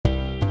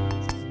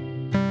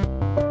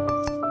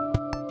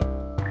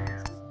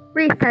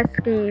Recess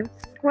game.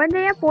 One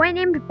day a boy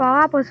named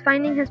Bob was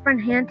finding his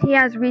friend Hanty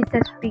as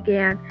recess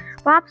began.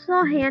 Bob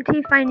saw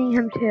Hanty finding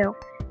him too.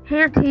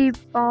 Hanty,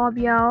 Bob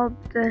yelled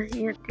to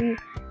Hanty.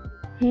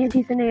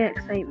 Hanty's in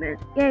excitement.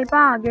 Yay,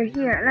 Bob, you're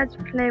here. Let's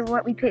play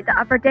what we played the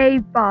other day,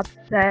 Bob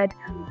said.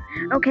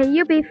 Okay,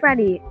 you be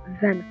Freddy.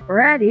 Then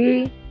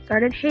Freddy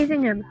started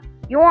chasing him.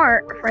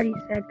 You're, Freddy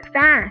said,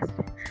 fast.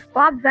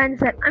 Bob then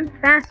said, I'm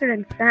faster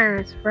than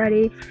fast,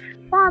 Freddy.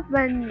 Bob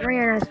then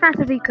ran as fast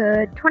as he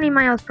could, 20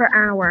 miles per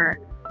hour.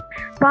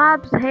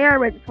 Bob's hair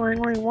went flying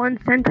only 1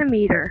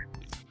 centimeter.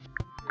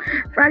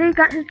 Freddy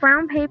got his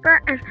brown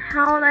paper and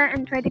held it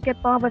and tried to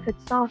get Bob with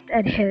its soft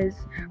edges.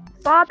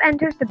 Bob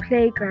enters the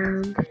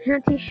playground.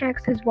 Hanty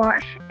checks his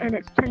watch, and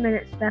it's 10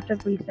 minutes left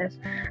of recess.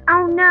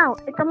 Oh no,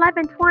 it's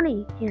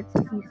 11:20, he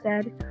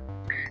said.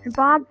 And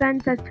Bob then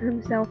says to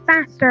himself,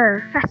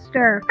 faster,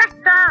 faster,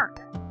 faster!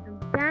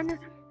 And then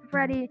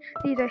Freddy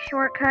sees a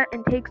shortcut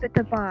and takes it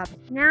to Bob.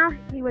 Now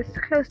he was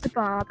close to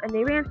Bob, and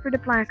they ran through the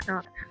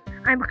blacktop.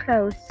 I'm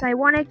close. I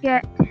want to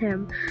get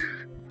him.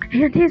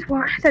 Hanty's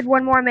watch said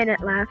 1 more minute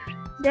left.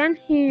 Then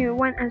he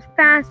went as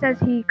fast as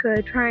he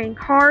could, trying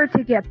hard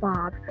to get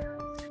Bob.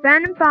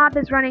 Then Bob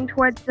is running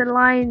towards the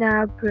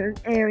lineup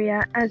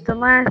area as the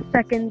last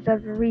seconds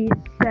of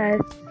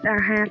recess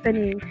are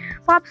happening.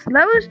 Bob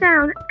slows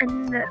down,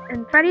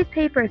 and Freddy's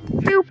paper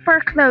is super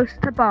close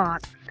to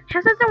Bob.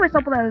 Just as the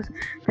whistle blows,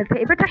 the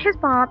paper touches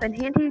Bob, and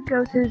Hanty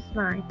goes his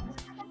line.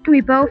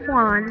 We both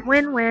won.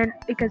 Win-win,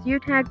 because you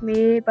tagged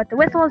me, but the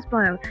whistle is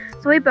blown,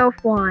 so we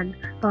both won,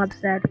 Bob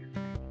said.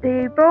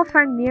 They both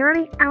are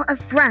nearly out of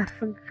breath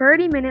from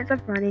 30 minutes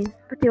of running,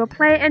 but they will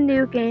play a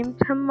new game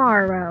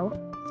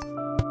tomorrow.